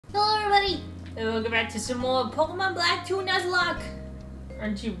And we'll go back to some more Pokemon Black 2 Nuzlocke.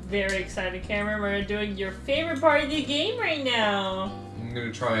 Aren't you very excited, Cameron? We're doing your favorite part of the game right now. I'm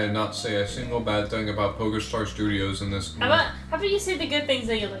gonna try and not say a single bad thing about PokeStar Studios in this. How about you say the good things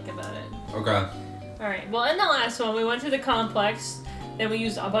that you like about it? Okay. Alright, well in the last one we went to the complex, then we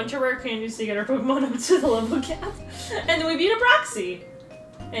used a bunch of rare candies to get our Pokemon up to the level cap, and then we beat a Proxy.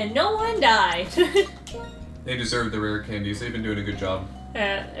 And no one died. They deserve the rare candies, they've been doing a good job.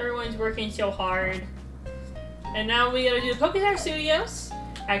 Yeah, everyone's working so hard. And now we gotta do the PokeStar Studios,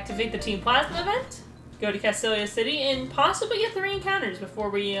 activate the Team Plasma event, go to Castelia City, and possibly get 3 encounters before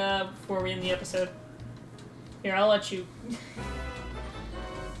we end the episode. Here, I'll let you.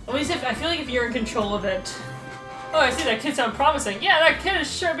 At least I feel like if you're in control of it. Oh, I see that kid sound promising. Yeah, that kid is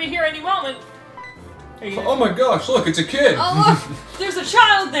sure be here any moment. Oh my gosh, look, it's a kid! Oh look! There's a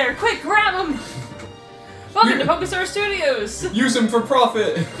child there! Quick, grab him! Welcome to PokeStar Studios! Use him for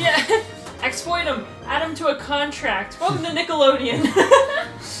profit! Yeah, exploit him, add him to a contract. Welcome to Nickelodeon!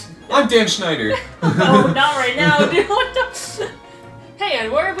 I'm Dan Schneider! Oh, not right now, dude! What the? Hey,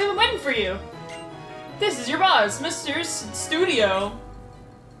 and where have we been waiting for you? This is your boss, Mr. Studio.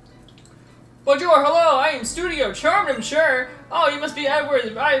 Bonjour, hello, I am Studio Charmed, I'm sure. Oh, you must be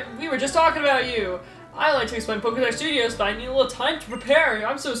Edward. We were just talking about you. I like to explain PokeStar Studios, but I need a little time to prepare.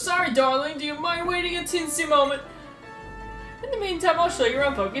 I'm so sorry, darling. Do you mind waiting a teensy moment? In the meantime, I'll show you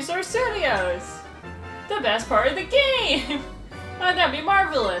around PokeStar Studios. The best part of the game. Oh, that'd be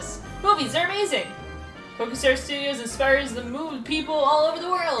marvelous. Movies are amazing. PokeStar Studios inspires the people all over the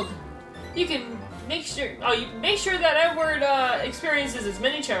world. You can make sure that Edward experiences as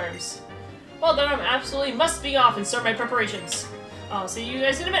many charms. Well then, I absolutely must be off and start my preparations. I'll see you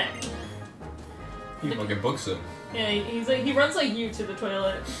guys in a minute. He fucking books it. Yeah, he runs like you to the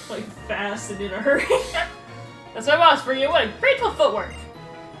toilet, like fast and in a hurry. That's my boss for you. What a grateful footwork.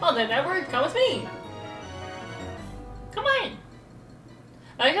 Well then, Edward, come with me. Come on.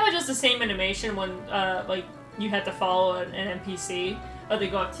 I like how it's just the same animation when like you had to follow an NPC. Or they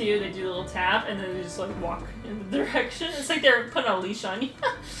go up to you, they do a little tap, and then they just like walk in the direction. It's like they're putting a leash on you.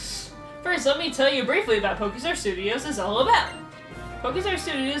 First, let me tell you briefly about PokeStar Studios is all about. PokeStar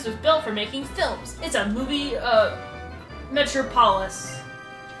Studios was built for making films. It's a movie, metropolis.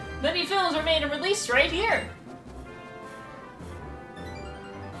 Many films were made and released right here.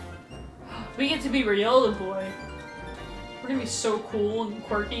 We get to be Riolu Boy. We're gonna be so cool and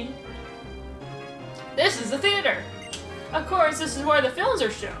quirky. This is the theater. Of course, this is where the films are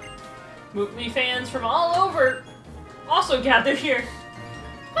shown. Movie fans from all over also gather here.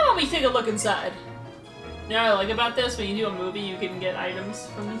 How about we take a look inside? You know what I like about this? When you do a movie, you can get items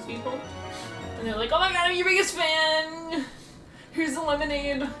from these people. And they're like, oh my god, I'm your biggest fan! Here's the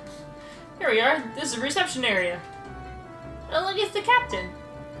lemonade. Here we are. This is the reception area. Oh, look, it's the captain.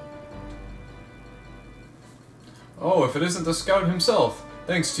 Oh, if it isn't the scout himself.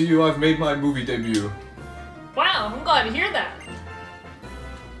 Thanks to you, I've made my movie debut. Wow, I'm glad to hear that.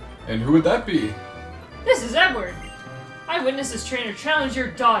 And who would that be? This is Edward. I witnessed this trainer challenge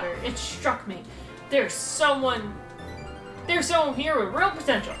your daughter. It struck me. There's someone here with real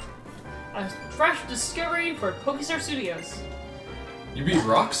potential. A fresh discovery for PokeStar Studios. You beat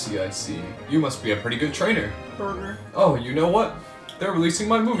Roxy, I see. You must be a pretty good trainer. Burger. Oh, you know what? They're releasing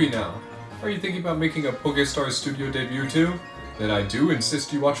my movie now. Are you thinking about making a PokeStar Studio debut too? Then I do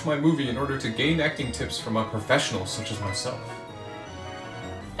insist you watch my movie in order to gain acting tips from a professional such as myself.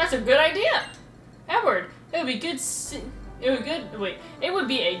 That's a good idea. Edward, it would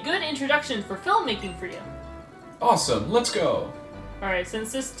be a good introduction for filmmaking for you. Awesome, let's go. Alright,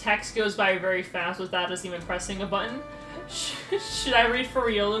 since this text goes by very fast without us even pressing a button, should I read for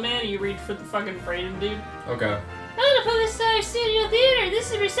Riolu Man or you read for the fucking Brayden dude? Okay. Oh, the PokeStar Studio Theater!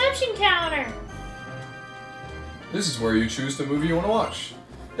 This is a reception counter! This is where you choose the movie you want to watch.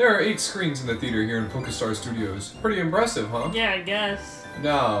 There are 8 screens in the theater here in PokeStar Studios. Pretty impressive, huh? Yeah, I guess.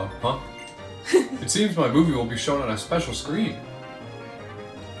 Now, huh? It seems my movie will be shown on a special screen.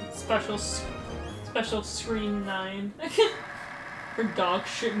 Special screen 9. For dog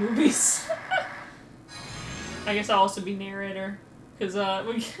shit movies. I guess I'll also be narrator. Because,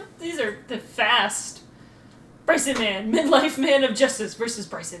 these are the fast. Bryson Man, midlife man of justice versus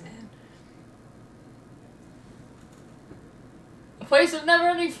Bryson Man. A place of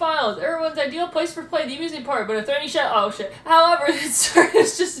never-ending files. Everyone's ideal place for play, the amusing part, but if there any shit. However, it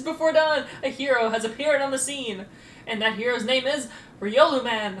starts just before dawn. A hero has appeared on the scene, and that hero's name is Riolu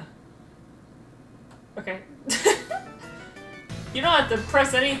Man. Okay. You don't have to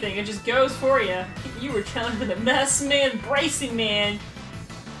press anything, it just goes for you. You were challenged with a masked man, Bryson Man.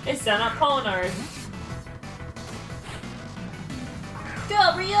 It's down at Polnard. Go,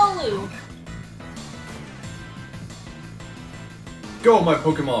 Riolu! Go, my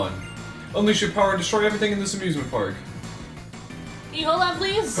Pokemon! Unleash your power and destroy everything in this amusement park. Can you hold on,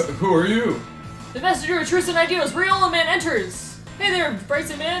 please? Who are you? The messenger of truth and ideals, Riola Man enters! Hey there,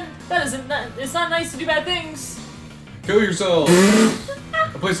 Bryson Man! It's not nice to do bad things! Kill yourself!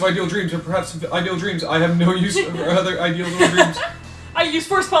 A place of ideal dreams, or perhaps ideal dreams. I have no use for other ideal dreams. I use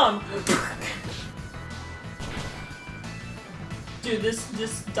Force Palm! Dude,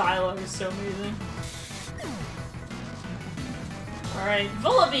 this dialogue is so amazing. Alright,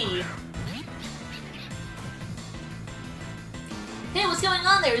 Vullaby! Hey, what's going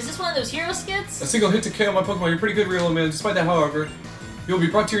on there? Is this one of those hero skits? A single hit to KO my Pokemon. You're pretty good, Riola Man. Despite that, however, you'll be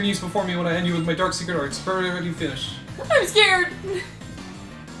brought to your knees before me when I end you with my dark secret arts. Already finished. I'm scared!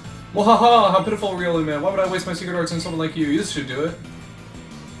 Wahaha! How pitiful, Riola Man. Why would I waste my secret arts on someone like you? This should do it.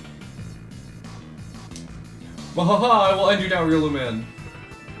 Wahaha! I will end you now, Riola Man.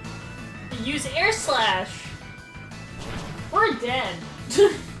 Use Air Slash! We're dead.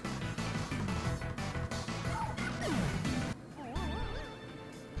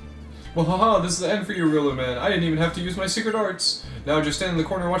 Wahaha! This is the end for you, Riola Man. I didn't even have to use my secret arts. Now just stand in the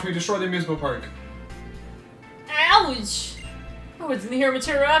corner and watch me destroy the amusement park. Ouch! I wasn't the hero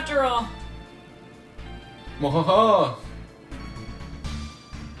material after all. Wahaha!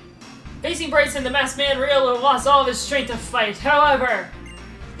 Facing Bryson, the masked man Riola lost all of his strength to fight. However,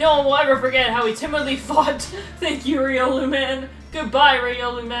 no one will ever forget how he timidly fought. Thank you, Riola Man. Goodbye,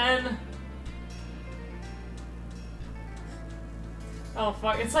 Riola Man. Oh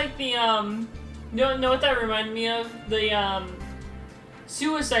fuck, it's like the, you know what that reminded me of? The,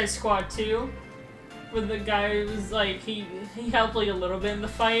 Suicide Squad 2. With the guy who was like, he helped like a little bit in the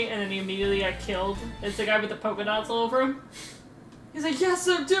fight and then he immediately got killed. It's the guy with the polka dots all over him. He's like, yes,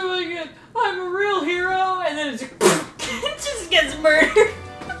 I'm doing it! I'm a real hero! And then it's like, it just gets murdered.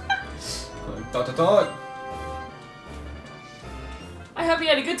 Dot dot dot. I hope you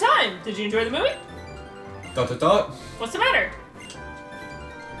had a good time. Did you enjoy the movie? Dot dot dot. What's the matter?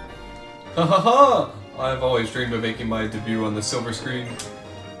 Ha ha ha! I've always dreamed of making my debut on the silver screen.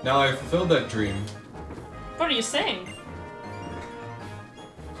 Now I've fulfilled that dream. What are you saying?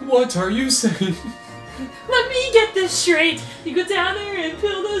 What are you saying? Let me get this straight! You go down there and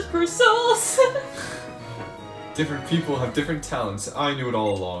fill those poor souls! Different people have different talents. I knew it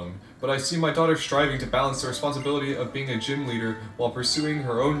all along. But I see my daughter striving to balance the responsibility of being a gym leader while pursuing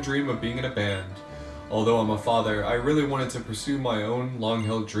her own dream of being in a band. Although I'm a father, I really wanted to pursue my own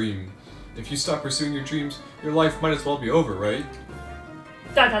long-held dream. If you stop pursuing your dreams, your life might as well be over, right?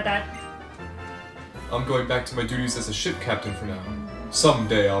 Dot. I'm going back to my duties as a ship captain for now.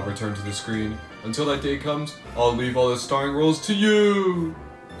 Someday I'll return to the screen. Until that day comes, I'll leave all the starring roles to you!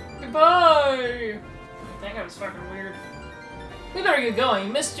 Goodbye! That guy was fucking weird. We better get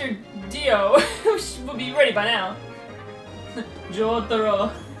going. Mr. Dio will be ready by now.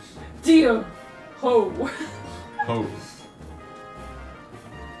 Jotaro. Dio. Ho. Ho.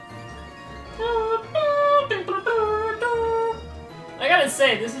 I gotta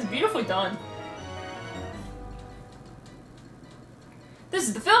say, this is beautifully done. This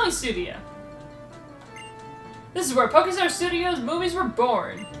is the filming studio. This is where Pokestar Studios movies were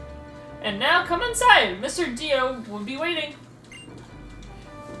born. And now come inside. Mr. Dio will be waiting.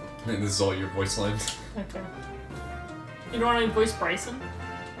 And this is all your voice lines. Okay. You don't want to voice Bryson?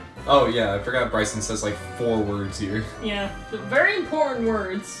 Oh yeah, I forgot Bryson says like 4 words here. Yeah, the very important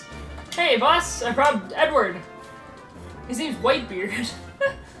words. Hey boss, I brought Edward. His name's Whitebeard.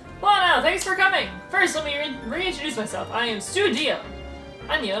 Well now, thanks for coming. First, let me reintroduce myself. I am Stu Dio.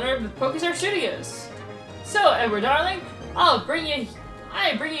 I'm the owner of the Pokestar Studios. So, Edward darling, I bring you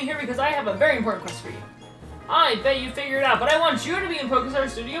here because I have a very important quest for you. I bet you figured it out, but I want you to be in Pokestar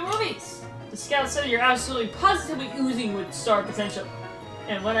Studio movies. The scout said you're absolutely positively oozing with star potential.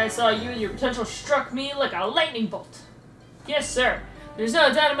 And when I saw you, your potential struck me like a lightning bolt. Yes, sir. There's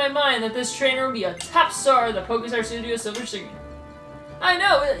no doubt in my mind that this trainer will be a top star of the Pokestar Studio silver screen. I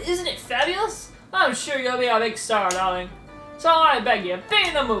know, isn't it fabulous? I'm sure you'll be a big star, darling. So I beg you, be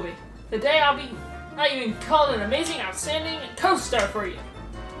in the movie. Today I'll even call an amazing, outstanding co-star for you.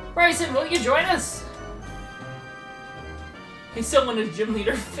 Bryson, will you join us? He's still wanted a gym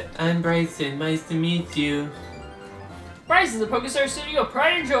leader. I'm Bryson, nice to meet you. Bryson, the Pokestar Studio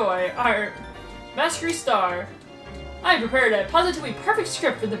pride and joy, our mastery star. I prepared a positively perfect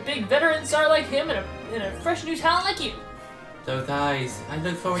script for the big veteran star like him and a fresh new talent like you. Those eyes, I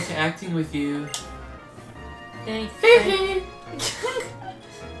look forward to acting with you. Thanks.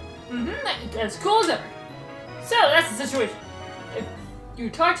 As cool as ever. So, that's the situation. If you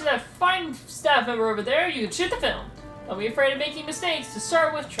talk to that fine staff member over there, you can shoot the film. Don't be afraid of making mistakes. To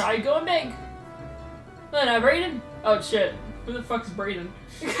start with, try going big. Then I've rated. Oh shit. Who the fuck's Brayden?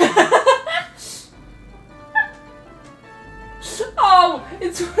 Oh,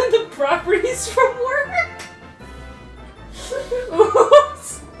 it's one of the properties from work.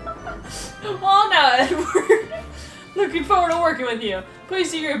 Oops. Well, now, Edward. Looking forward to working with you.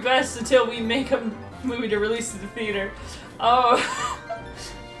 Please do your best until we make a movie to release to the theater. Oh.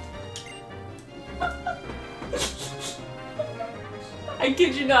 I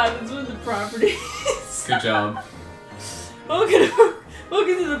kid you not, that's one of the properties. Good job. Welcome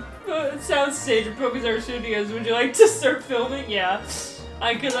to the soundstage of Pokestar Studios. Would you like to start filming? Yeah.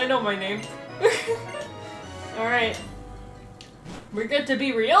 Because I know my name. Alright. We're good to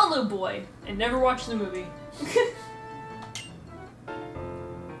be Riolu Boy and never watch the movie.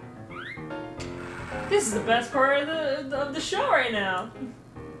 This is the best part of the show right now.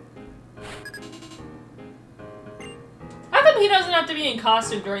 How come he doesn't have to be in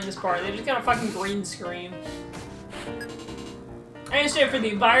costume during this part? They just got a fucking green screen. I understand for the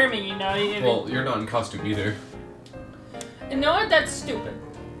environment, you know. Well, you're not in costume either. You know what? That's stupid.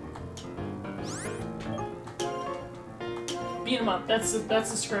 Beat him up. That's the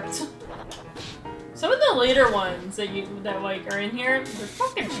script. Some of the later ones that like are in here, they're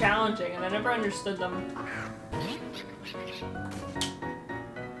fucking challenging, and I never understood them.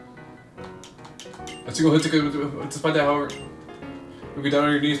 Let's go. Despite that, however, you'll get down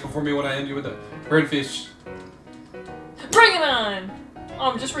on your knees before me when I end you with a redfish. Bring it on!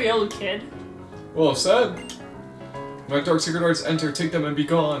 Oh, I'm just Riolu Kid. Well said. My dark secret arts enter, take them and be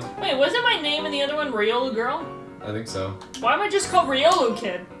gone. Wait, wasn't my name in the other one Riolu Girl? I think so. Why am I just called Riolu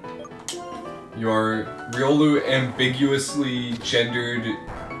Kid? You are Riolu ambiguously gendered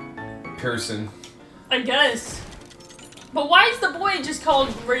person. I guess. But why is the boy just called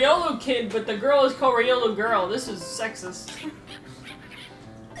Riolu Kid, but the girl is called Riolu Girl? This is sexist.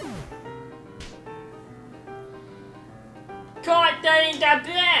 God, that ain't that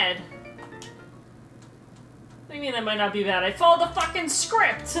bad. What do you mean that might not be bad? I followed the fucking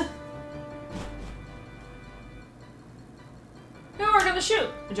script. Who are gonna shoot?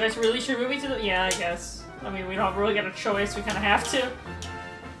 Would you like to release your movie to the— Yeah, I guess. I mean, we don't really get a choice. We kind of have to.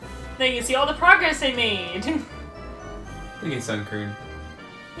 Then you can see all the progress they made. I think it's Sunkern.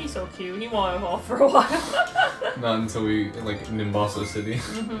 He's so cute. He won't evolve for a while. Not until we, like, Nimbaso City.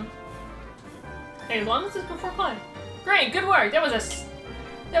 Mm-hmm. Hey, as long as it's before climb. Great, good work. That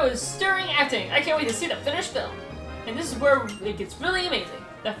was stirring acting. I can't wait to see the finished film. And this is where it gets really amazing.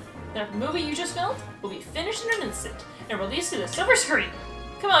 That movie you just filmed will be finished in an instant and released to the silver screen.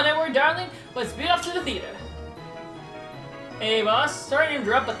 Come on, Edward, darling. Let's beat off to the theater. Hey, boss. Sorry to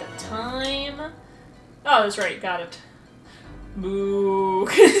interrupt, but the time... Oh, that's right. Got it. Boo.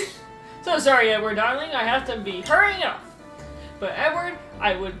 So sorry, Edward, darling. I have to be hurrying off. But Edward,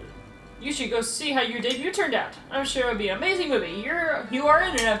 you should go see how your debut turned out. I'm sure it'll be an amazing movie. You are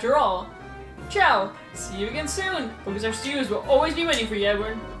in it after all. Ciao. See you again soon. Because our studios will always be waiting for you,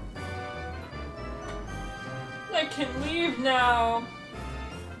 Edward. I can leave now.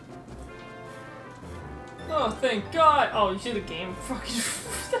 Oh, thank God. Oh, you see the game fucking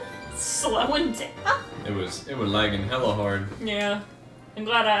slowing down. It was lagging hella hard. Yeah. I'm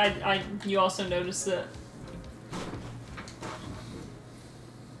glad you also noticed that.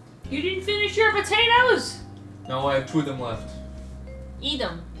 You didn't finish your potatoes! No, I have 2 of them left. Eat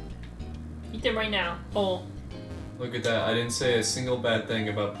them. Eat them right now. Oh. Look at that. I didn't say a single bad thing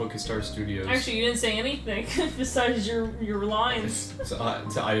about Pokestar Studios. Actually, you didn't say anything besides your lines. So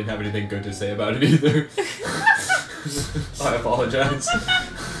I didn't have anything good to say about it either. I apologize.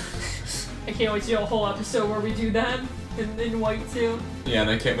 I can't wait to do a whole episode where we do that in white too. Yeah, and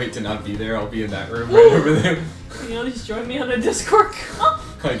I can't wait to not be there. I'll be in that room right over there. Can you at least join me on a Discord call?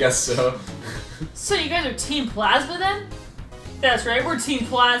 I guess so. So you guys are Team Plasma then? That's right, we're Team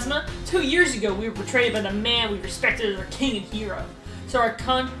Plasma. 2 years ago, we were betrayed by the man we respected as our king and hero. So our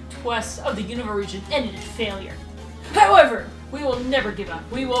conquest of the Unova region ended in failure. However, we will never give up.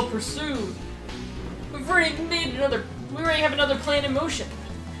 We will pursue. We already have another plan in motion.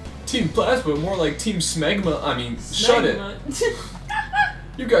 Team Plasma, more like Team Smegma. I mean, shut it.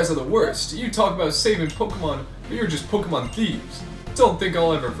 You guys are the worst. You talk about saving Pokemon, but you're just Pokemon thieves. Don't think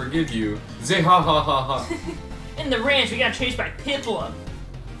I'll ever forgive you. Zay ha ha ha ha. In the ranch, we got chased by Piplup.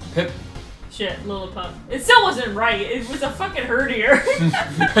 Pip. Shit, Lillipup. It still wasn't right. It was a fucking herdier.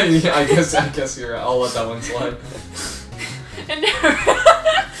 Yeah, I guess you're right. I'll let that one slide.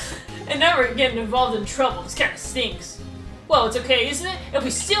 And now we're getting involved in trouble. This kind of stinks. Well, it's okay, isn't it? If we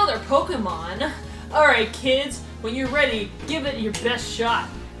steal their Pokemon. Alright, kids. When you're ready, give it your best shot.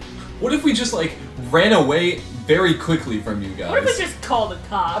 What if we just, like, ran away very quickly from you guys? What if we just call the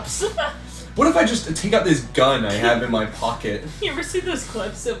cops? What if I just take out this gun I have in my pocket? You ever see those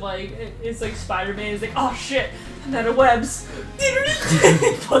clips of like, it's like Spider-Man is like, oh shit, I'm out of webs. He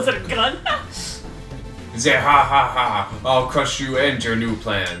pulls out a gun. Say ha ha ha, I'll crush you and your new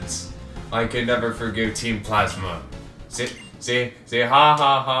plans. I can never forgive Team Plasma. Say ha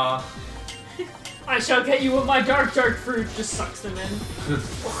ha ha. I shall get you with my dark fruit. Just sucks them in.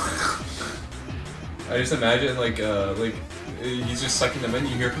 I just imagine like he's just sucking them in.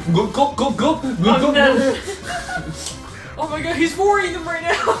 You hear go go go go go go. No. Oh my god, he's worrying them right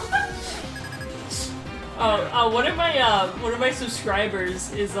now. One of my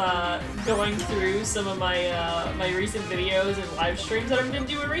subscribers is going through some of my my recent videos and live streams that I've been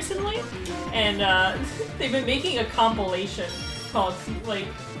doing recently, and they've been making a compilation called like.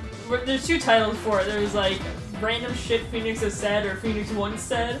 There's two titles for it. There's like random shit Phoenix has said or Phoenix once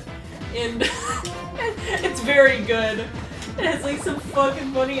said, and it's very good. It has like some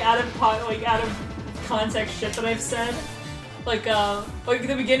fucking funny out of context shit that I've said. Like the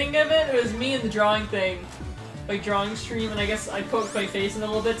beginning of it was me in the drawing thing, like drawing stream, and I guess I poked my face in a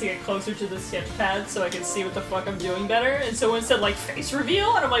little bit to get closer to the sketch pad so I could see what the fuck I'm doing better. And so one said like face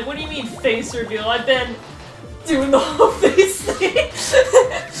reveal, and I'm like, what do you mean face reveal? I've been doing the whole face thing.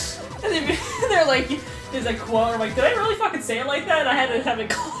 And they're like, there's a quote, I'm like, did I really fucking say it like that? And I had to have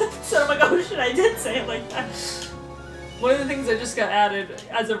it clipped, so I'm like, oh shit, I did say it like that. One of the things I just got added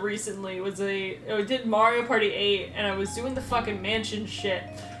as of recently was I did Mario Party 8, and I was doing the fucking mansion shit,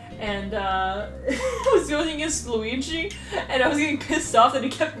 and I was going against Luigi, and I was getting pissed off that he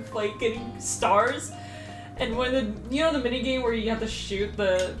kept like getting stars. And when the the minigame where you have to shoot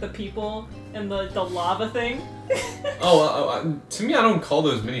the people and the lava thing. To me, I don't call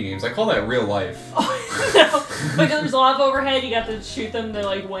those minigames. I call that real life. Oh no! Like there's lava overhead, you got to shoot them to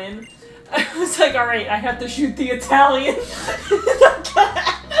like win. I was like, all right, I have to shoot the Italian.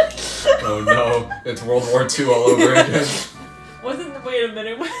 Oh no! It's World War II all over again. Wait a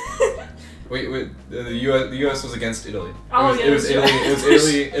minute. Wait, the U.S. was against Italy. Oh, it was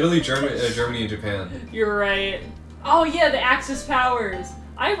Italy, Germany, and Japan. You're right. Oh yeah, the Axis powers.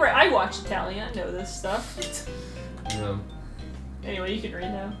 I watch Italian. I know this stuff. Yeah. Anyway, you can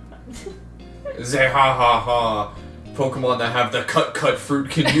read now. Say ha ha ha. Pokemon that have the cut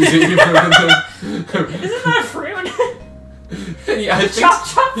fruit can use it even when Isn't that a fruit? Yeah, I think chop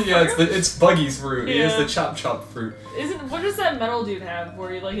fruit? Yeah, it's Buggy's fruit. Yeah. He has the chop fruit. What does that metal dude have?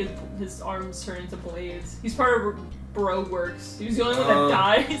 Where he, like his arms turn into blades? He's part of Bro Works. He was the only one that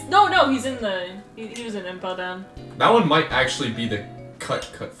dies. No, he's in the. He was in Impel Down. That one might actually be the cut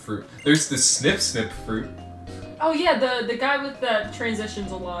fruit. There's the snip fruit. Oh yeah, the guy with that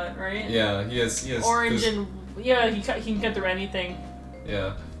transitions a lot, right? Yeah, he has orange and yeah, he can cut through anything.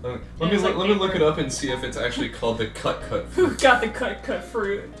 Yeah. Let me look it up and see if it's actually called the cut fruit. Who got the cut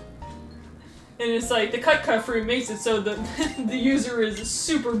fruit? And it's like the cut fruit makes it so the the user is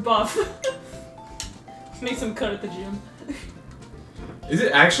super buff. Makes him cut at the gym. Is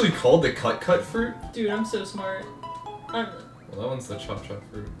it actually called the cut fruit? Dude, I'm so smart. Well, that one's the chop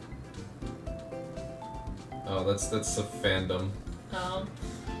fruit. Oh, that's the fandom. Oh.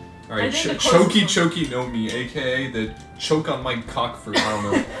 Alright, Choky no Mi, aka the choke on my cock fruit. I don't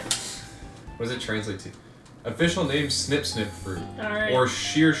know. What does it translate to? Official name Snip fruit. Alright. Or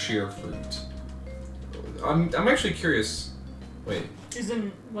sheer fruit. I'm actually curious. Wait.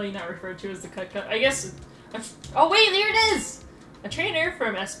 Isn't not referred to as the cut? I guess. Oh wait, there it is! A trainer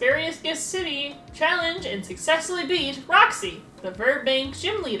from Asperius City challenged and successfully beat Roxy, the Verbank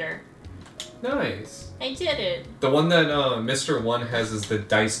gym leader. Nice. I did it. The one that Mr. One has is the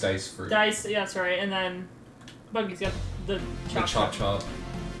dice fruit. Dice, yeah, that's right. And then Buggy's got the chop.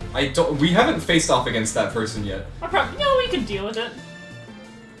 We haven't faced off against that person yet. No, we can deal with it.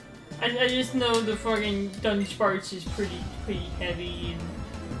 I just know the fucking Dunsparce is pretty heavy.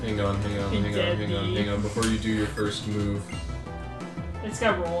 Hang on. Before you do your first move. It's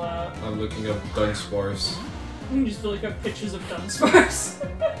got roll out. I'm looking up Dunsparce. You can just look up pictures of Dunsparce.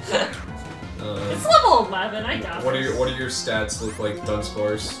 It's level 11, I got What do your stats look like,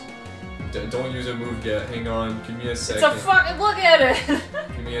 Dunsparce? Don't use a move yet. Hang on, give me a second. It's a fucking look at it!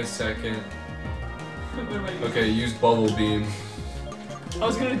 Give me a second. Okay, use Bubble Beam. I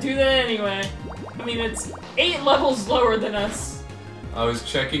was gonna do that anyway. I mean, it's 8 levels lower than us. I was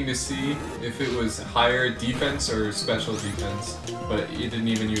checking to see if it was higher defense or special defense, but it didn't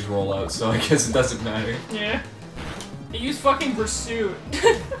even use rollout, so I guess it doesn't matter. Yeah. It used fucking Pursuit.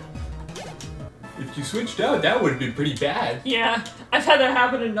 If you switched out, that would have been pretty bad. Yeah, I've had that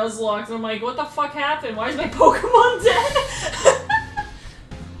happen in Nuzlocke, and I'm like, what the fuck happened? Why is my Pokemon dead?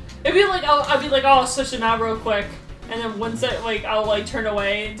 I'd be like, oh, I'll switch him out real quick. And then once I'll like turn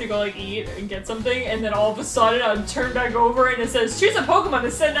away to go like eat and get something, and then all of a sudden I'll turn back over and it says, choose a Pokemon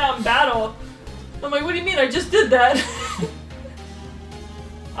to send out in battle. I'm like, what do you mean? I just did that.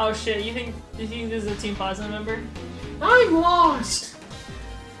 Oh shit, you think this is a Team Plasma member? I'm lost!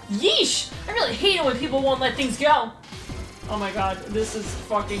 Yeesh! I really hate it when people won't let things go. Oh my god, this is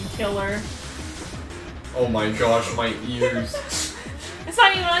fucking killer. Oh my gosh, my ears. It's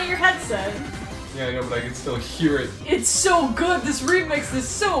not even on your headset. Yeah, I know, but I can still hear it. It's so good! This remix is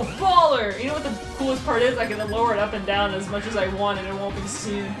so baller! You know what the coolest part is? I can lower it up and down as much as I want and it won't be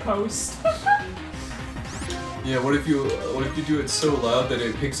seen in post. Yeah, what if you do it so loud that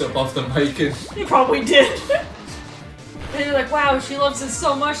it picks up off the mic and... You probably did! And you're like, wow, she loves this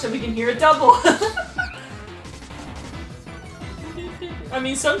so much that we can hear it double! I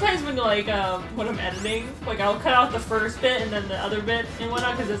mean, sometimes when I'm editing, like I'll cut out the first bit and then the other bit and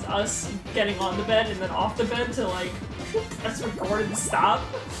whatnot because it's us getting on the bed and then off the bed to like press record and stop.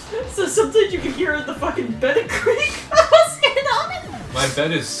 So sometimes you can hear the fucking bed creak. My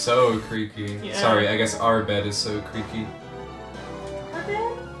bed is so creaky. Yeah. Sorry, I guess our bed is so creaky. Our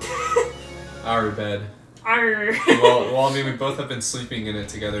bed? Our bed. Arr. Well, I mean, we both have been sleeping in it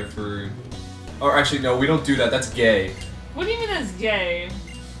together for... Or actually, no, we don't do that. That's gay. What do you mean that's gay?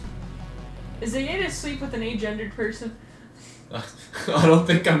 Is it gay to sleep with an agendered person? I don't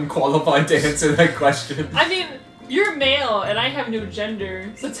think I'm qualified to answer that question. I mean, you're male and I have no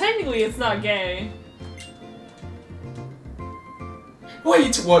gender, so technically it's not gay.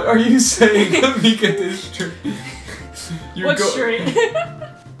 Wait, what are you saying? Let me get this straight. What's straight?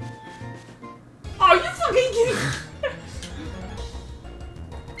 Oh, you fucking kidding?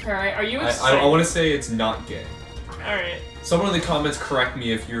 Alright, are you excited? I want to say it's not gay. Alright. Someone in the comments correct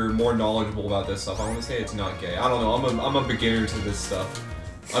me if you're more knowledgeable about this stuff. I want to say it's not gay. I don't know. I'm a beginner to this stuff.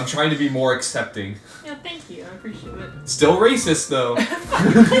 I'm trying to be more accepting. Yeah, thank you. I appreciate it. Still racist though.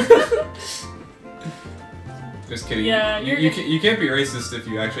 Just kidding. Yeah, you can't be racist if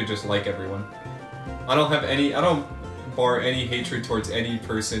you actually just like everyone. I don't bar any hatred towards any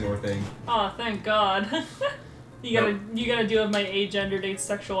person or thing. Oh, thank God. You gotta deal with my agendered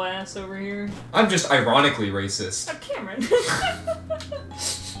asexual ass over here. I'm just ironically racist. Oh, Cameron.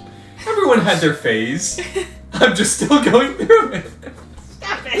 Everyone had their phase. I'm just still going through it.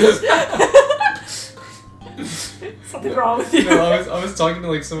 Stop it. Something wrong with you. No, I was talking to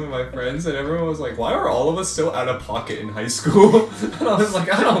like some of my friends and everyone was like, why are all of us so out of pocket in high school? And I was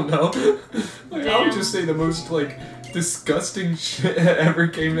like, I don't know. Like, I would just say the most like disgusting shit that ever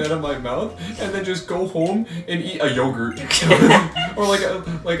came out of my mouth and then just go home and eat a yogurt. Or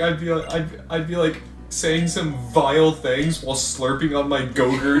I'd be like saying some vile things while slurping on my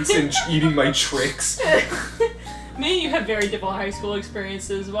Go-Gurts and eating my tricks. Me and you had very different high school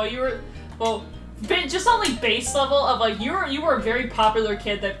experiences. While you were, just on like base level of like you were a very popular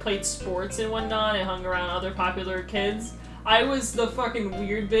kid that played sports and whatnot and hung around other popular kids. I was the fucking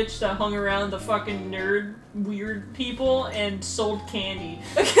weird bitch that hung around the fucking nerd weird people and sold candy.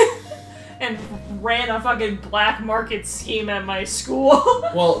 And ran a fucking black market scheme at my school.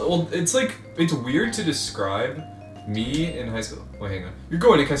 Well, it's weird to describe me in high school. Wait, hang on. You're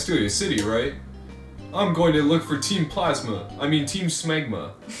going to Castelia City, right? I'm going to look for Team Plasma. I mean Team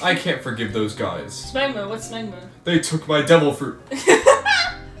Smegma. I can't forgive those guys. Smegma? What's Smegma? They took my devil fruit.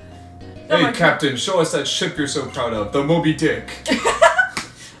 Hey, Captain, show us that ship you're so proud of, the Moby Dick.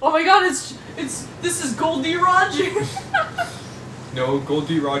 Oh my god, this is Goldie Roger. No,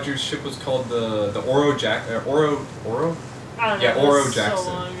 Goldie Roger's ship was called the Oro? I don't know. Yeah, Oro Jackson.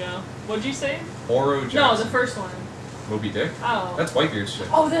 So long ago. What'd you say? Oro Jackson. No, the first one. Moby Dick? Oh. That's Whitebeard's ship.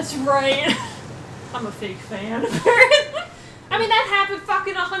 Oh, that's right. I'm a fake fan, apparently. I mean, that happened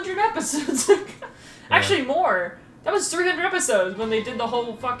fucking 100 episodes ago. Actually, more. That was 300 episodes when they did the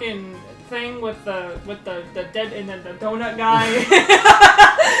whole fucking thing with the dead and then the donut guy.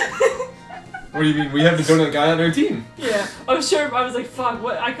 What do you mean? We have the donut guy on our team. Yeah, I was sure. I was like, fuck.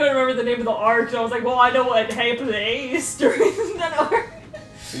 What? I couldn't remember the name of the arc. And I was like, well, I know what happened to Ace during that arc.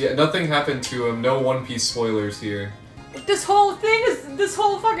 Yeah, nothing happened to him. No One Piece spoilers here. This whole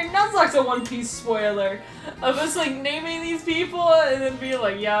fucking Nuzlocke's a One Piece spoiler of us like naming these people and then being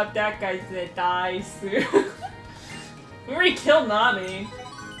like, yeah, that guy's gonna die soon. We already killed Nami.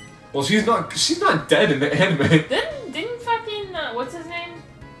 Well, she's not dead in the anime. Didn't fucking what's his name?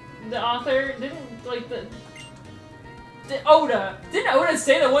 The author didn't Oda. Didn't Oda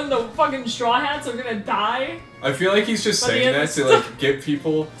say that when the fucking Straw Hats are gonna die? I feel like he's just saying that to like get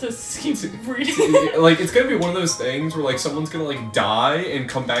people to keep reading. Like it's gonna be one of those things where like someone's gonna like die and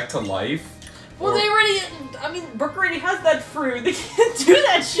come back to life. Well, they already. I mean, Brooke already has that fruit. They can't do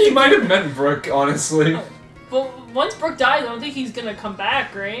that shit. He might have meant Brooke, honestly. Oh, But once Brooke dies, I don't think he's gonna come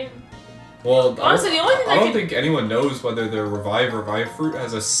back, right? Well, honestly, the only thing I don't think anyone knows whether the revive fruit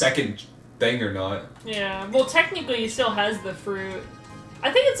has a second thing or not. Yeah, well, technically, he still has the fruit.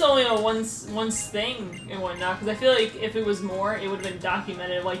 I think it's only a once thing and whatnot, because I feel like if it was more, it would have been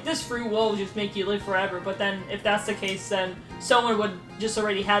documented. Like, this fruit will just make you live forever, but then if that's the case, then someone would just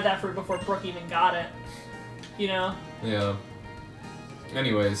already had that fruit before Brooke even got it. You know? Yeah.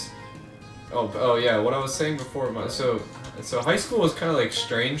 Anyways. Oh yeah, what I was saying before, so high school was kind of, like,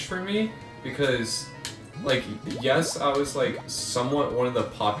 strange for me, because, like, yes, I was, like, somewhat one of the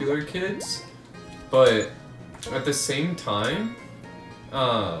popular kids, but at the same time,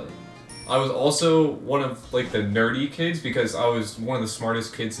 I was also one of, like, the nerdy kids because I was one of the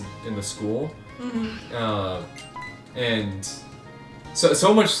smartest kids in the school. And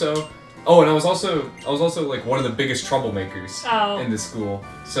so much so. Oh, and I was also like one of the biggest troublemakers in the school.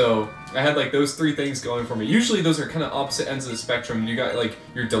 So I had like those three things going for me. Usually those are kind of opposite ends of the spectrum. You got like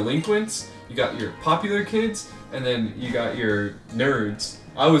your delinquents, you got your popular kids, and then you got your nerds.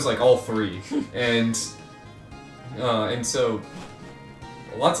 I was like all three, and so.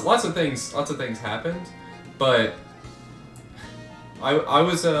 Lots of things happened, but I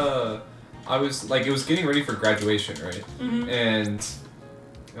was like, it was getting ready for graduation, right? And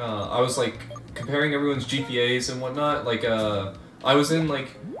I was like comparing everyone's GPAs and whatnot. Like I was in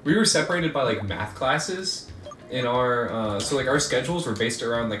like, we were separated by like math classes in our so like our schedules were based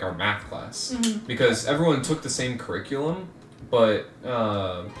around like our math class because everyone took the same curriculum, but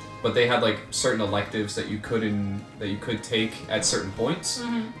they had like certain electives that you could take at certain points,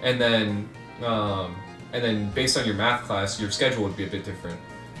 and then based on your math class, your schedule would be a bit different.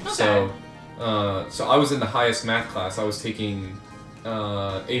 Okay. So I was in the highest math class. I was taking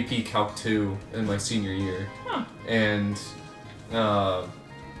AP Calc 2 in my senior year, and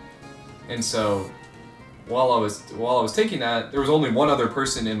so while I was taking that, there was only one other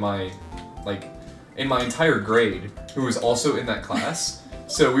person in my entire grade who was also in that class.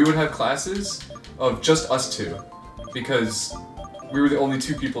 So we would have classes of just us two, because we were the only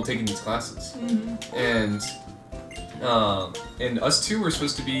two people taking these classes. And us two were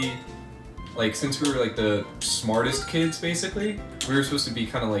supposed to be, like, since we were like the smartest kids, basically, we were supposed to be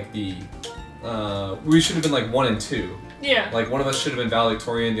kind of like the, we should have been like 1 and 2. Yeah. Like one of us should have been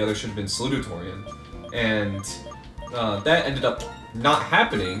valedictorian, the other should have been salutatorian. And that ended up not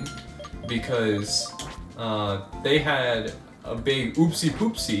happening because they had a big oopsie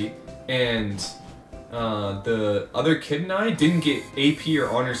poopsie, and the other kid and I didn't get AP or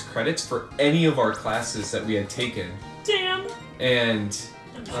honors credits for any of our classes that we had taken. Damn. And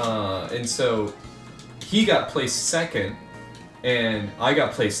so he got placed second, and I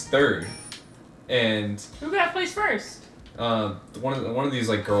got placed third. And who got placed first? One of these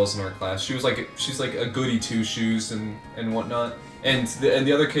like girls in our class. She's like a goody two shoes and whatnot. And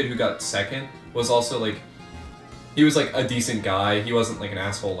the other kid who got second was also like, he was like a decent guy. He wasn't like an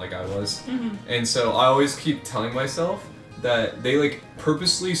asshole like I was. And so I always keep telling myself that they like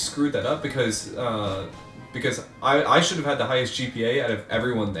purposely screwed that up because I should have had the highest GPA out of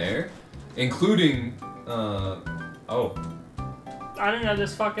everyone there, including oh. I didn't know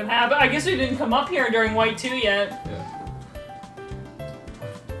this fucking happened. I guess we didn't come up here during White 2 yet. Yeah.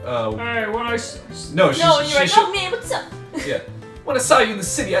 Alright, when I... No, you're like, oh man, what's up? Yeah. When I saw you in the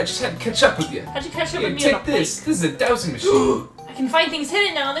city, I just had to catch up with you. How'd you catch up with me? Take this. This is a dowsing machine. I can find things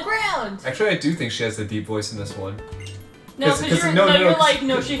hidden now on the ground. Actually, I do think she has the deep voice in this one. No, because you're like,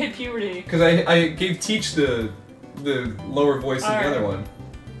 no, she hit puberty. Because I gave Teach the lower voice in the other one.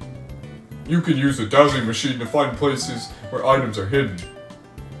 You can use the dowsing machine to find places where items are hidden.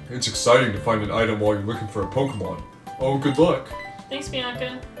 It's exciting to find an item while you're looking for a Pokemon. Oh, good luck. Thanks,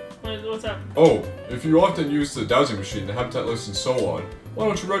 Bianca. What's up? Oh, if you often use the dowsing machine, the habitat list, and so on, why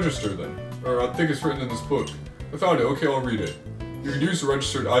don't you register then? Or I think it's written in this book. I found it. Okay, I'll read it. You can use the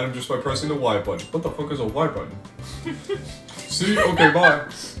registered item just by pressing the Y button. What the fuck is a Y button? See? Okay, bye.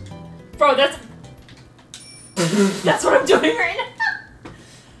 Bro, that's what I'm doing right now.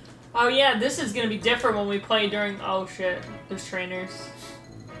 Oh yeah, this is gonna be different when we play during. Oh shit, there's trainers.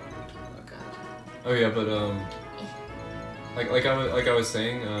 Oh god. Oh yeah, but like I was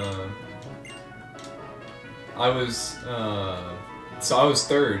saying, I was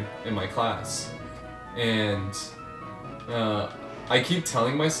third in my class, and I keep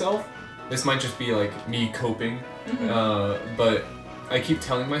telling myself, this might just be like me coping, but I keep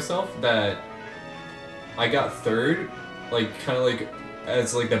telling myself that I got third, like kind of like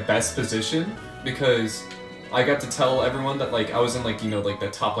as like the best position, because I got to tell everyone that like I was in like, you know, like the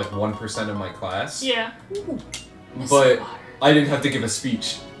top like 1% of my class. Yeah. But I didn't have to give a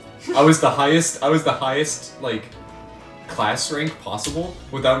speech. I was the highest, like, class rank possible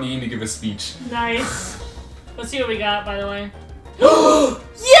without needing to give a speech. Nice. Let's see what we got, by the way.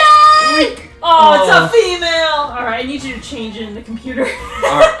 Yay! Oh, it's a female! Alright, I need you to change it in the computer.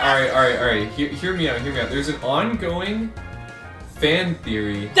 Alright. Hear me out. There's an ongoing fan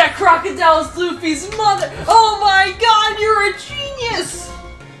theory. That crocodile is Luffy's mother! Oh my god, you're a genius!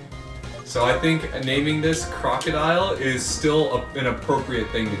 So I think naming this Crocodile is still an appropriate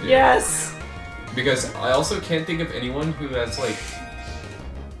thing to do. Yes! Because I also can't think of anyone who has, like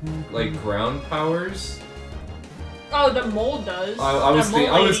ground powers. Oh, the mole does. I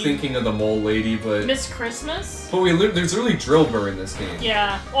was thinking of the mole lady, but... Miss Christmas? But there's literally Drillbur in this game.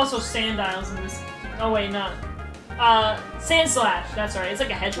 Yeah, also Sandiles in this... Oh wait, not... Sandslash, that's right, it's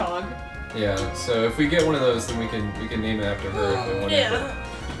like a hedgehog. Yeah, so if we get one of those, then we can name it after her if we want to.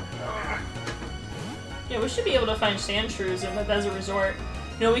 Yeah, we should be able to find sand shrews in the desert resort.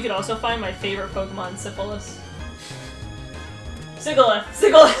 You know, we could also find my favorite Pokemon, Syphilis. Sigalith!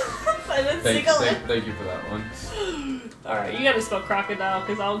 I meant Sigalith! Thank you for that one. Alright, you gotta spell crocodile,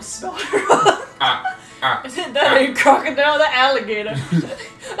 because I'll spell it wrong. That ain't crocodile, that alligator. I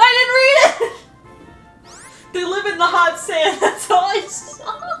didn't read it! They live in the hot sand, that's all I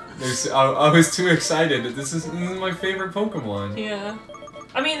saw. I was too excited. This is my favorite Pokemon. Yeah.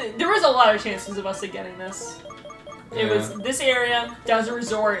 I mean, there was a lot of chances of us getting this. It was this area, Desert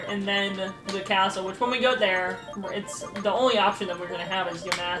Resort, and then the castle, which when we go there, it's the only option that we're going to have is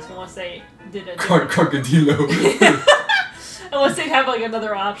Yamask unless they did a Crocodilo. Unless they'd have like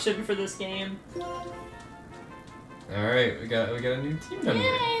another option for this game. Alright, we got a new team member.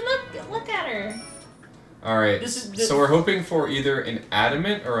 Yay, look at her. Alright, so we're hoping for either an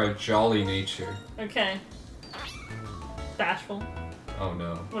adamant or a jolly nature. Okay. Bashful. Oh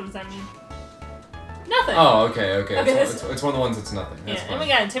no. What does that mean? Nothing. Oh, okay. It's one of the ones that's nothing. That's fine. And we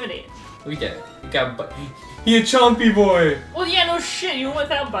got Intimidate. He a chompy boy! Well, yeah, no shit, you went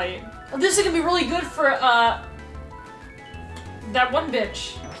without Bite. Oh, this is gonna be really good for, that one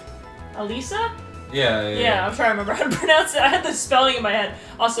bitch. Elisa? Yeah, I'm trying to remember how to pronounce it. I had the spelling in my head.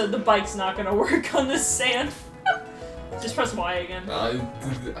 Also, the bike's not gonna work on this sand. Just press Y again.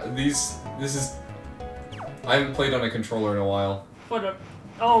 This is... I haven't played on a controller in a while. What a...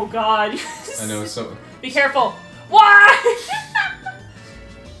 Oh god. I know, so... Be careful. Why?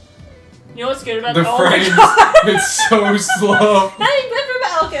 You know what's good about the frames? It's so slow. Hey, good for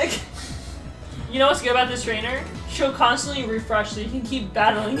battle kick. You know what's good about this trainer? She'll constantly refresh so you can keep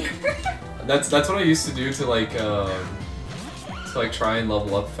battling her. That's what I used to do to like try and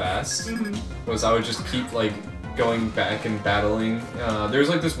level up fast. Was I would just keep like going back and battling. There's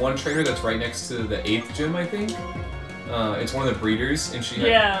like this one trainer that's right next to the 8th gym, I think. It's one of the breeders, and she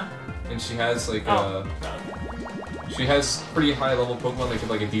has like she has pretty high level Pokemon that give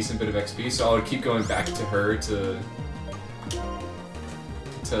like a decent bit of XP. So I would keep going back to her to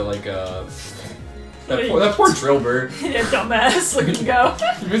like that poor Drillbur. Yeah, dumbass. Look at you go.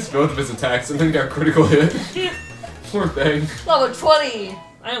 He missed both of his attacks and then got critical hit. Poor thing. Level 20!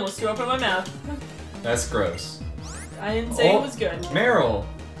 I almost threw up in my mouth. That's gross. I didn't say it was good. Meryl!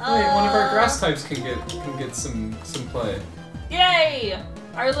 Wait, one of our grass types can get some play. Yay!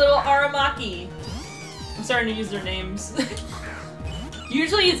 Our little Aramaki. I'm starting to use their names.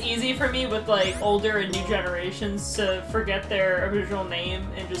 Usually it's easy for me with like older and new generations to forget their original name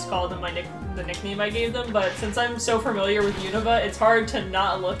and just call them the nickname I gave them, but since I'm so familiar with Unova, it's hard to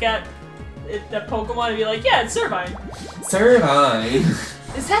not look at that Pokemon and be like, yeah, it's Servine. Servine?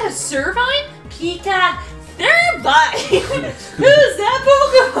 Is that a Servine? Pika Servine! Who's that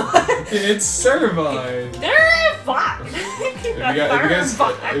Pokemon? It's Servine! Servine!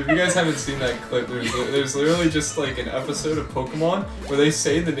 If you guys haven't seen that clip, there's literally just like an episode of Pokemon where they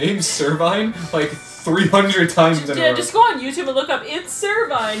say the name Servine like 300 times in a row. Yeah, just go on YouTube and look up It's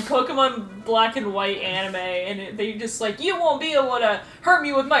Servine, Pokemon Black and White anime, and they just like, you won't be able to hurt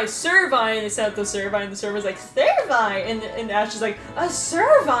me with my Servine, and they set up the Servine, and the Servine's like, Servine, and Ash is like, a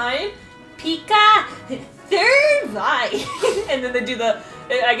Servine? Pika Servine! And then they do the,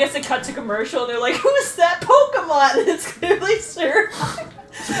 I guess they cut to commercial, and they're like, who's that Pokemon? And it's clearly Servine.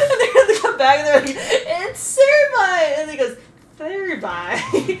 And they're gonna come back and they're like, it's Servine! And he goes,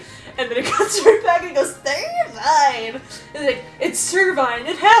 Servine. And then it cuts right back and it goes, Servine! And they're like, it's Servine,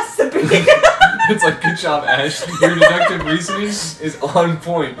 it has to be! It's like, good job, Ash. Your deductive reasoning is on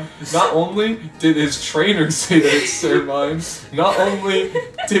point. Not only did his trainer say that it's Servine, not only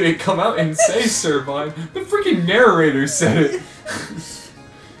did it come out and say Servine, the freaking narrator said it.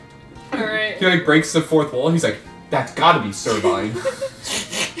 Alright. He like breaks the fourth wall, he's like, that's gotta be Servine.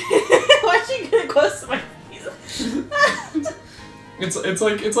 Why'd you get close to my face? It's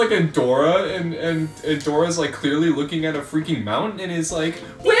like a Dora, and Dora's like clearly looking at a freaking mountain and is like,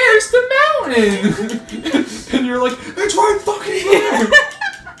 "Where's the mountain?" And you're like, "It's right fucking there."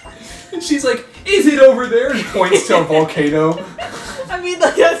 And she's like, "Is it over there?" And points to a volcano. I mean,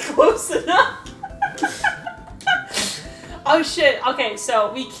 like, that's close enough. Oh shit, okay,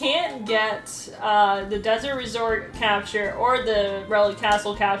 so we can't get the Desert Resort capture or the Relic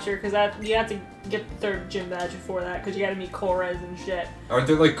Castle capture because that you have to get the third gym badge before that because you gotta meet Korres and shit. Aren't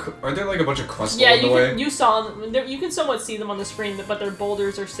there like a bunch of crust yeah, along the way? you saw them. You can somewhat see them on the screen, but their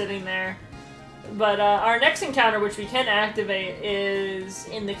boulders are sitting there. But our next encounter, which we can activate, is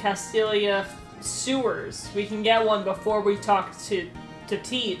in the Castelia sewers. We can get one before we talk to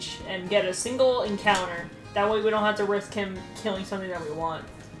Teach and get a single encounter. That way we don't have to risk him killing something that we want.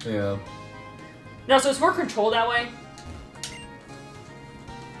 Yeah. No, so it's more controlled that way.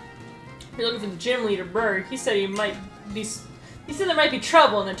 You're looking for the gym leader, Berg. He said there might be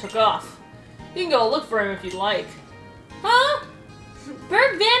trouble and then took off. You can go look for him if you'd like. Huh?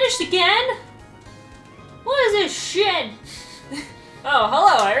 Berg vanished again? What is this shit? Oh,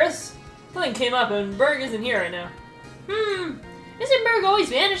 hello, Iris. Something came up and Berg isn't here right now. Isn't Berg always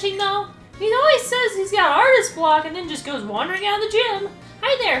vanishing though? He always says he's got artist block and then just goes wandering out of the gym.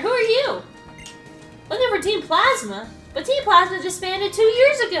 Hi there, who are you? Looking for Team Plasma, but Team Plasma disbanded 2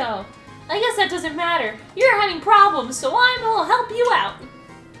 years ago. I guess that doesn't matter. You're having problems, so I will help you out.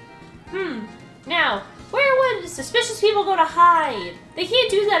 Now, where would suspicious people go to hide? They can't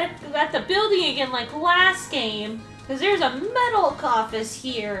do that at the building again like last game, because there's a metal office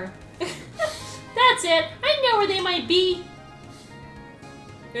here. That's it. I know where they might be.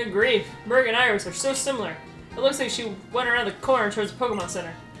 Good grief. Berg and Iris are so similar. It looks like she went around the corner towards the Pokemon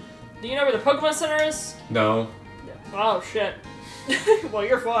Center. Do you know where the Pokemon Center is? No. Oh, shit. Well,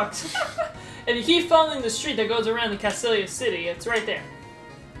 you're fucked. If you keep following the street that goes around the Castelia city, it's right there.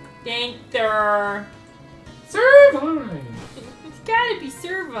 Thank there. Servine! It's gotta be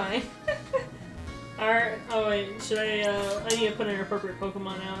Servine. Alright, oh wait, should I need to put an appropriate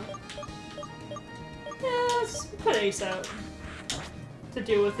Pokemon out. Yeah, let's put Ace out. To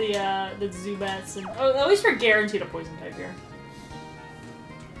do with the Zubats and... Oh, at least we're guaranteed a poison type here.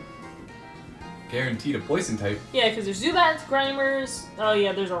 Guaranteed a poison type? Yeah, because there's Zubats, Grimers... Oh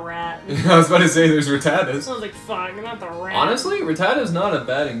yeah, there's a rat. I was about to say there's Rattatas. I was like, fuck, not the rat. Honestly, Rattata's not a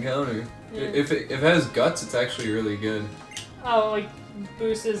bad encounter. Yeah. If it has guts, it's actually really good. Oh, like,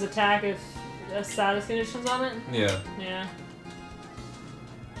 boosts his attack if a status condition's on it? Yeah. Yeah.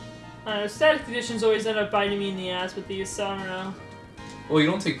 Status conditions always end up biting me in the ass with these, so I don't know. Well, you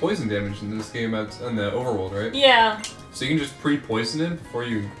don't take poison damage in this game in the overworld, right? Yeah. So you can just pre-poison it before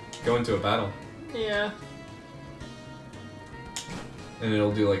you go into a battle. Yeah. And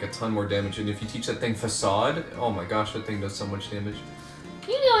it'll do like a ton more damage. And if you teach that thing Facade, oh my gosh, that thing does so much damage.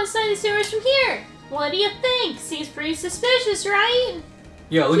 You can go inside the sewers from here. What do you think? Seems pretty suspicious, right?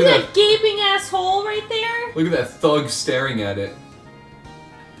 Yeah, look See at that gaping ass hole right there? Look at that thug staring at it.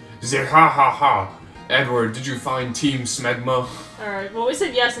 Zeh ha ha ha. Edward, did you find Team Smegma? Alright, well we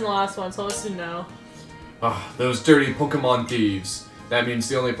said yes in the last one, so let's do no. Ah, those dirty Pokemon thieves. That means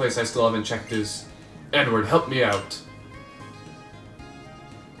the only place I still haven't checked is... Edward, help me out.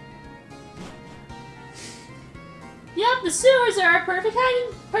 Yep, the sewers are a perfect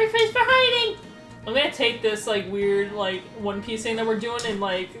place for hiding. I'm gonna take this like weird like One Piece thing that we're doing and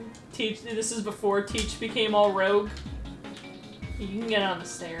like teach. This is before Teach became all rogue. You can get on the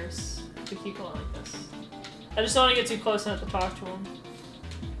stairs if we keep going like this. I just don't want to get too close and have to talk to him.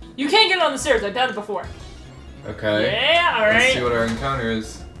 You can't get on the stairs. I've done it before. Okay. Yeah. All right. Let's see what our encounter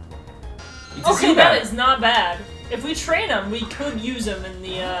is. Okay, that is not bad. If we train him, we could use him in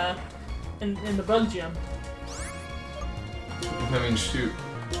the in the bug gym. I mean, shoot.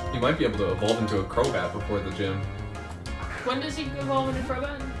 You might be able to evolve into a Crobat before the gym. When does he evolve into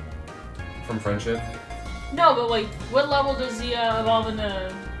Crobat? From Friendship. No, but like, what level does he evolve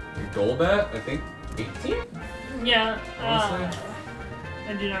into? Golbat? I think 18? Yeah. Honestly?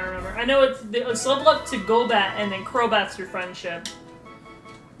 I do not remember. I know it's level up to Golbat and then Crobat's your friendship.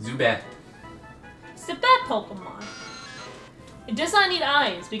 Zubat. It's a bad Pokemon. It does not need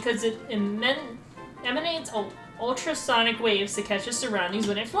eyes because it emanates ultrasonic waves to catch its surroundings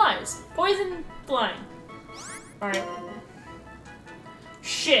when it flies. Poison flying. Alright.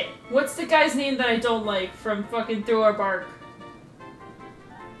 Shit. What's the guy's name that I don't like from fucking Through Our Bark?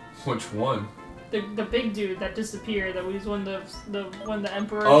 Which one? The big dude that disappeared. That was one of the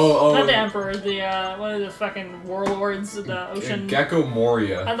emperors. Oh, not the emperor. The one of the fucking warlords of the ocean. Gecko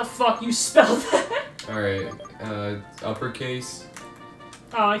Moria. How the fuck you spell that? All right. Uppercase.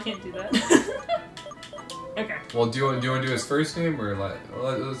 Oh, I can't do that. Okay. Well, do you want to do his first name or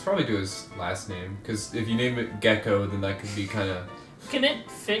let's probably do his last name, because if you name it Gecko, then that could be kind of. Can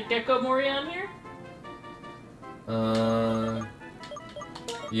it fit Gecko Mori on here?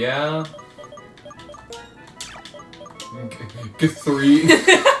 Yeah. G3.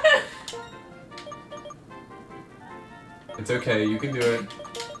 It's okay, you can do it.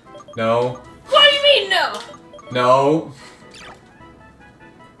 No. What do you mean no? No.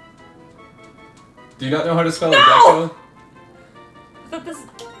 Do you not know how to spell No! a gecko? I thought this.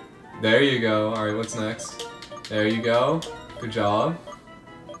 There you go. Alright, what's next? There you go. Good job.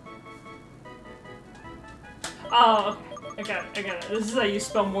 Oh, okay. I got it. This is how you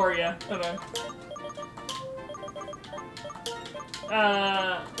spell Moria. Okay.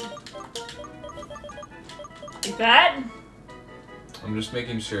 Like that? I'm just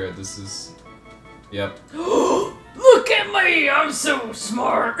making sure this is... Yep. Look at me! I'm so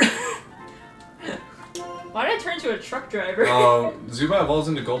smart! Why did I turn into a truck driver? Zubat evolves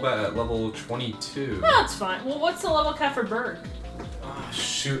into Golbat at level 22. Oh, that's fine. Well, what's the level cap for Berg? Oh,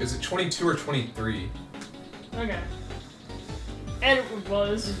 shoot. Is it 22 or 23? Okay. Edward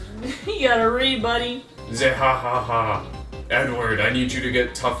was. You gotta read, buddy. Zehahaha. Edward, I need you to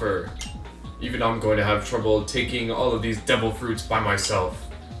get tougher. Even I'm going to have trouble taking all of these devil fruits by myself.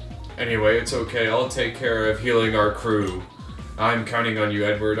 Anyway, it's okay. I'll take care of healing our crew. I'm counting on you,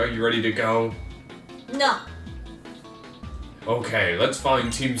 Edward. Are you ready to go? No. Okay, let's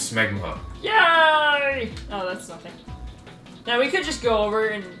find Team Smegma. Yay! Oh, that's nothing. Now, we could just go over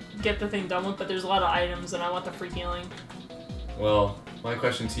and get the thing done with, but there's a lot of items and I want the free healing. Well, my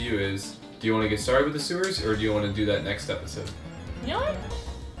question to you is, do you want to get started with the sewers, or do you want to do that next episode? You know what?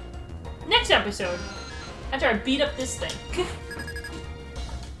 Next episode. After I beat up this thing.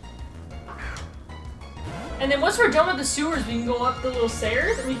 And then once we're done with the sewers, we can go up the little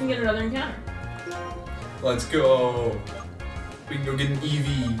stairs and we can get another encounter. Let's go! We can go get an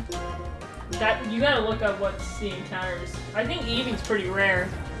Eevee. That, you gotta look up what's the encounters. I think Eevee's pretty rare.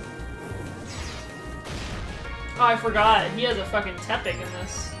 Oh, I forgot. He has a fucking Tepic in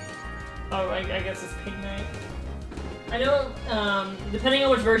this. Oh, I guess it's Pink Knight. I know, depending on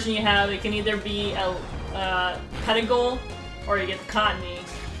which version you have, it can either be a Pedigle or you get the Cottony.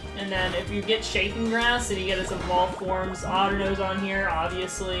 And then if you get Shaking Grass, then you get its evolved forms. Autono's on here,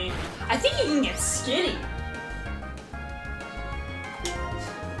 obviously. I think you can get Skitty.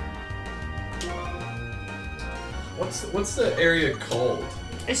 What's the area called?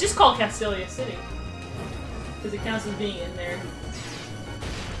 It's just called Castelia City. Because it counts as being in there.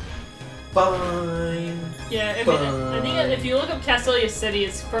 Fine. Yeah, I think if you look up Castelia City,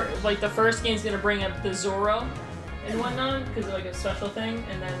 it's like the first game's gonna bring up the Zoro and whatnot, because it's like a special thing,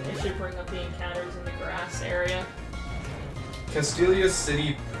 and then it should bring up the encounters in the grass area. Castelia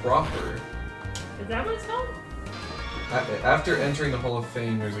City proper. Is that what it's called? After entering the Hall of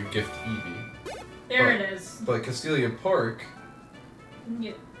Fame, there's a gift Eevee. There it is. But Castelia Park... You can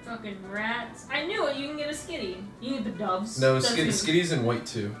get fucking rats. I knew it, you can get a Skitty. You can get the doves. No, Skitty's in white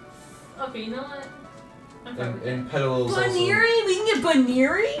too. Okay, you know what? I'm fine with And that. Petalil's also... Baniri? We can get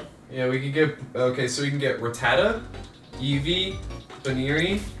Baniri? Yeah, we can get... Okay, so we can get Rattata, Eevee,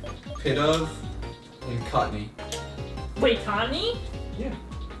 Baniri, Pidove, and Cottony. Wait, Connie? Yeah.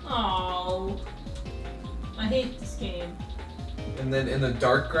 Oh, I hate this game. And then in the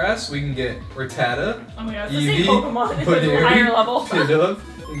dark grass, we can get Rattata, Oh my god, it's the Eevee, same Pokemon, but at a higher level. Pidove,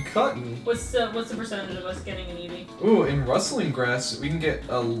 and Cottony. What's the percentage of us getting an Eevee? Ooh, in rustling grass, we can get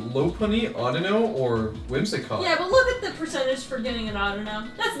a Lopunny, Audino, or Whimsicott. Yeah, but look at the percentage for getting an Autono.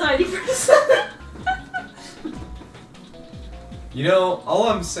 That's 90%. You know, all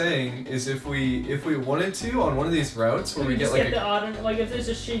I'm saying is if we wanted to on one of these routes where we get just like get the Autono, like if there's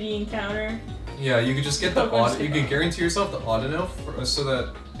a shitty encounter. yeah, you could just get the Pokemon you can guarantee yourself the Audino so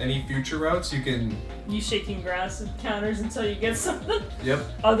that any future routes you can. You shaking grass encounters until you get something. Yep.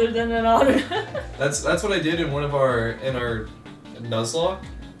 Other than an Autono. That's what I did in one of our Nuzlocke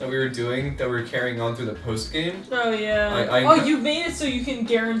that we were doing that we were carrying on through the post game. Oh yeah. Oh, you made it so you can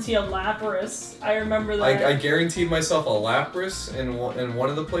guarantee a Lapras. I remember that. I guaranteed myself a Lapras in one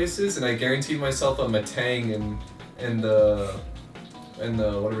of the places, and I guaranteed myself a Matang in the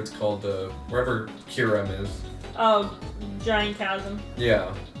whatever it's called, the wherever Kyurem is. Oh, Giant Chasm.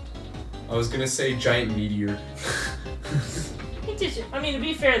 Yeah. I was gonna say Giant Meteor. I mean, to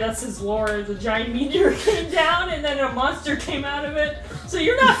be fair, that's his lore. The giant meteor came down and then a monster came out of it. So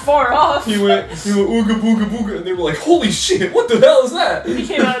you're not far off. He went ooga booga booga, and they were like, holy shit, what the hell is that? He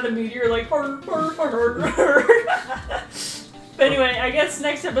came out of the meteor like, But anyway, I guess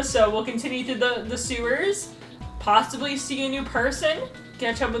next episode we'll continue through the sewers, possibly see a new person,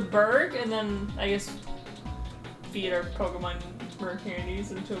 catch up with Berg, and then I guess feed our Pokemon more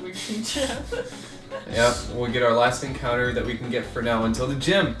candies until we can gym. Yep, we'll get our last encounter that we can get for now until the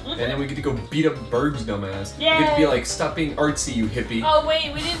gym. And then we get to go beat up Berg's dumbass. We get to be like, stop being artsy, you hippie. Oh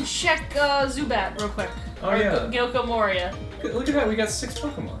wait, we didn't check Zubat real quick. Oh yeah. Gilko Moria. Look at that, we got 6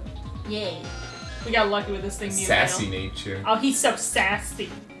 Pokemon. Yay. We got lucky with this thing. Sassy nature. Oh, he's so sassy.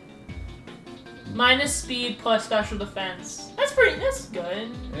 Minus speed plus special defense. That's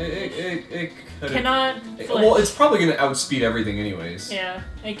good. It cannot flinch. Well, it's probably gonna outspeed everything anyways. Yeah,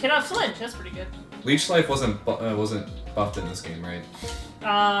 it cannot flinch. That's pretty good. Leech Life wasn't buffed in this game, right?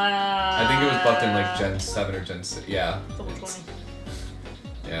 I think it was buffed in like Gen 7 or Gen 6. Yeah. Level 20.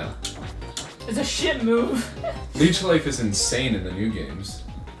 Yeah. It's a shit move. Leech Life is insane in the new games.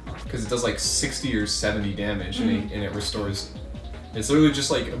 Because it does like 60 or 70 damage and it restores. It's literally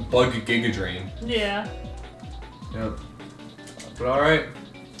just like a bug Giga Drain. Yeah. Yep. But alright.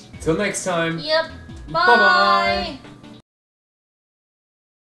 Till next time. Yep. Bye-bye.